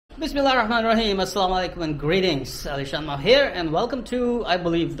Bismillahirrahmanirrahim. Assalamu alaikum and greetings. Ali Shanma here, and welcome to, I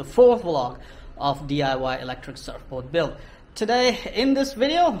believe, the fourth vlog of DIY electric surfboard build. Today in this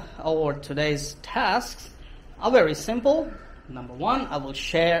video, or today's tasks are very simple. Number one, I will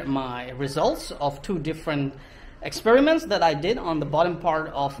share my results of two different experiments that I did on the bottom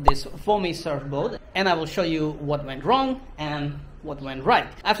part of this foamy surfboard, and I will show you what went wrong and what went right.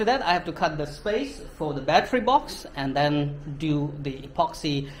 After that, I have to cut the space for the battery box and then do the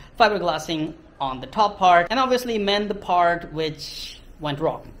epoxy fiberglassing on the top part, and obviously mend the part which went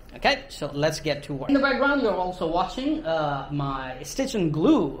wrong. Okay, so let's get to work. In the background, you're also watching my stitch and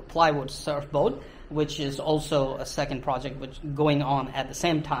glue plywood surfboard, which is also a second project which going on at the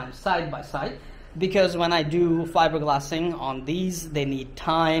same time, side by side. Because when I do fiberglassing on these, they need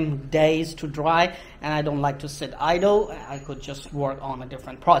time, days to dry, and I don't like to sit idle. I could just work on a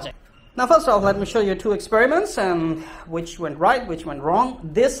different project. Now first off, let me show you two experiments and which went right, which went wrong.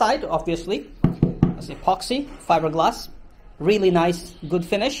 This side, obviously, is epoxy, fiberglass, really nice, good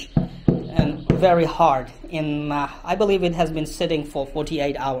finish, and very hard. I believe it has been sitting for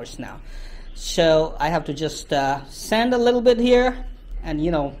 48 hours now. So I have to just sand a little bit here and,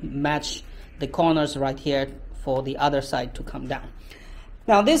 match the corners right here for the other side to come down.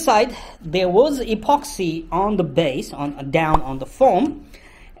 Now this side, there was epoxy on the base, down on the foam,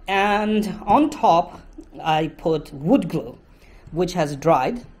 and on top I put wood glue, which has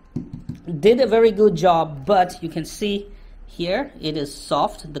dried. Did a very good job, but you can see here it is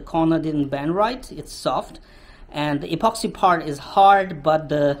soft. The corner didn't bend right, it's soft, and the epoxy part is hard, but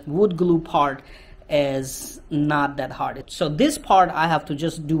the wood glue part is not that hard. So this part I have to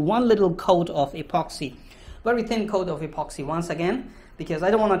just do one little coat of epoxy, very thin coat of epoxy once again, because I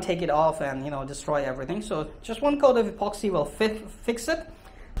don't want to take it off and destroy everything. So just one coat of epoxy will fix it.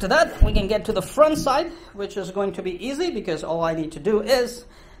 To that, we can get to the front side, which is going to be easy because all I need to do is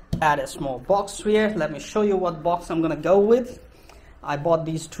add a small box here. Let me show you what box I'm gonna go with. I bought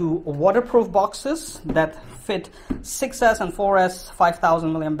these two waterproof boxes that fit 6S and 4S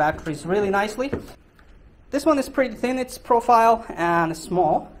 5000 milliamp batteries really nicely. This one is pretty thin, it's profile and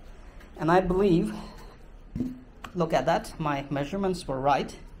small, and I believe, look at that, my measurements were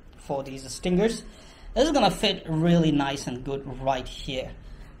right for these stingers. This is gonna fit really nice and good right here,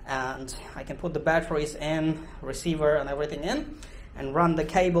 and I can put the batteries in, receiver and everything in, and run the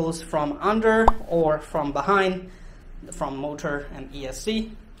cables from under or from behind, from motor and ESC,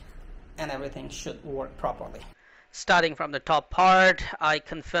 and everything should work properly. Starting from the top part, I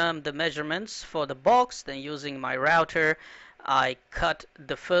confirmed the measurements for the box. Then using my router, I cut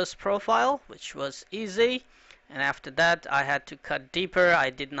the first profile, which was easy. And after that, I had to cut deeper. I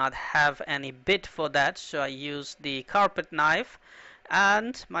did not have any bit for that, so I used the carpet knife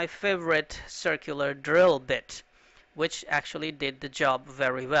and my favorite circular drill bit, which actually did the job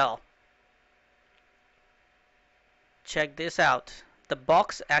very well. Check this out. The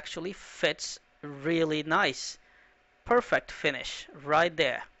box actually fits really nice. Perfect finish right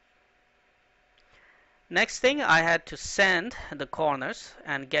there. Next thing, I had to sand the corners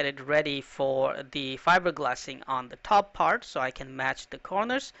and get it ready for the fiberglassing on the top part so I can match the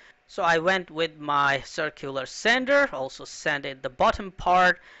corners. So I went with my circular sander, also sanded the bottom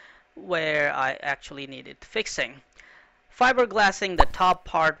part where I actually needed fixing. Fiberglassing the top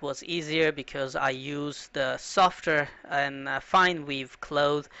part was easier because I used the softer and fine weave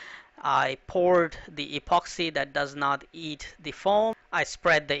cloth. I poured the epoxy that does not eat the foam. I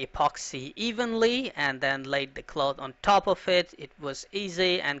spread the epoxy evenly and then laid the cloth on top of it. It was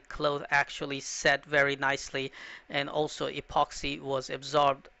easy, and cloth actually set very nicely, and also epoxy was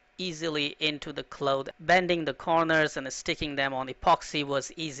absorbed easily into the cloth. Bending the corners and sticking them on epoxy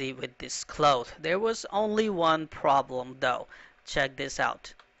was easy with this cloth. There was only one problem though. Check this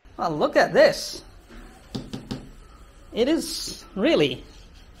out. Well, look at this. It is really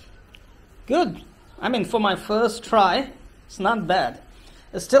good. I mean, for my first try, it's not bad.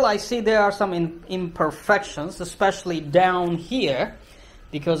 Still, I see there are some imperfections, especially down here,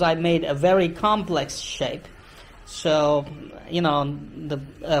 because I made a very complex shape. So, the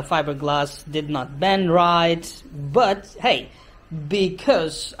fiberglass did not bend right, but hey,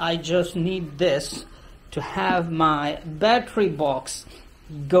 because I just need this to have my battery box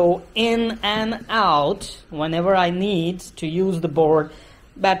go in and out whenever I need to use the board,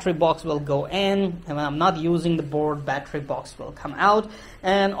 battery box will go in, and when I'm not using the board, battery box will come out.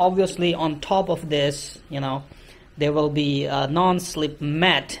 And obviously on top of this, there will be a non-slip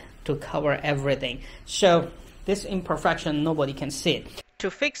mat to cover everything. So this imperfection, nobody can see it. To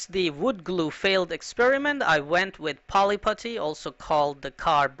fix the wood glue failed experiment, I went with poly putty, also called the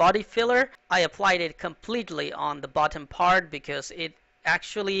car body filler. I applied it completely on the bottom part because it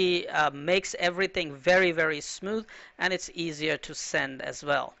actually makes everything very smooth, and it's easier to sand as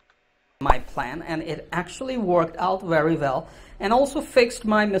well. My plan, and it actually worked out very well, and also fixed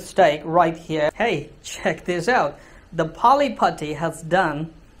my mistake right here. Hey, check this out. The poly putty has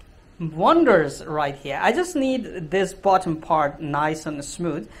done wonders right here. I just need this bottom part nice and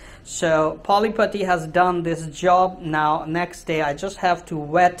smooth. So poly putty has done this job. Now next day I just have to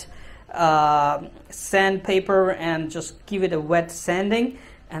wet sandpaper and just give it a wet sanding,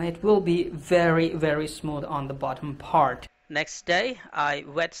 and it will be very smooth on the bottom part. Next day I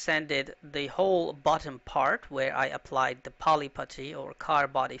wet sanded the whole bottom part where I applied the poly putty or car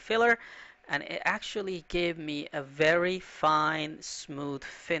body filler, and it actually gave me a very fine smooth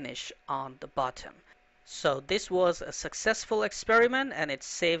finish on the bottom. So this was a successful experiment, and it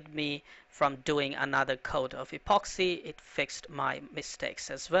saved me from doing another coat of epoxy. It fixed my mistakes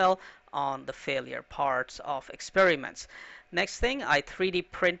as well on the failure parts of experiments. Next thing, I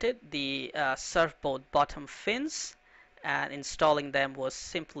 3D printed the surfboard bottom fins, and installing them was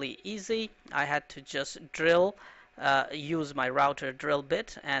simply easy. I had to just use my router drill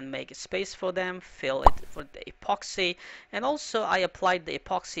bit and make a space for them, fill it with the epoxy, and also I applied the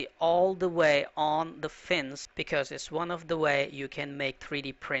epoxy all the way on the fins because it's one of the way you can make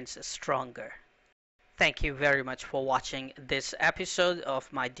 3D prints stronger. Thank you very much for watching this episode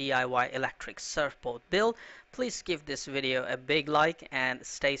of my DIY electric surfboard build. Please give this video a big like and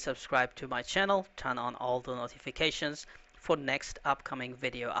stay subscribed to my channel. Turn on all the notifications for next upcoming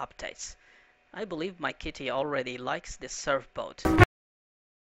video updates. I believe my kitty already likes this surfboat.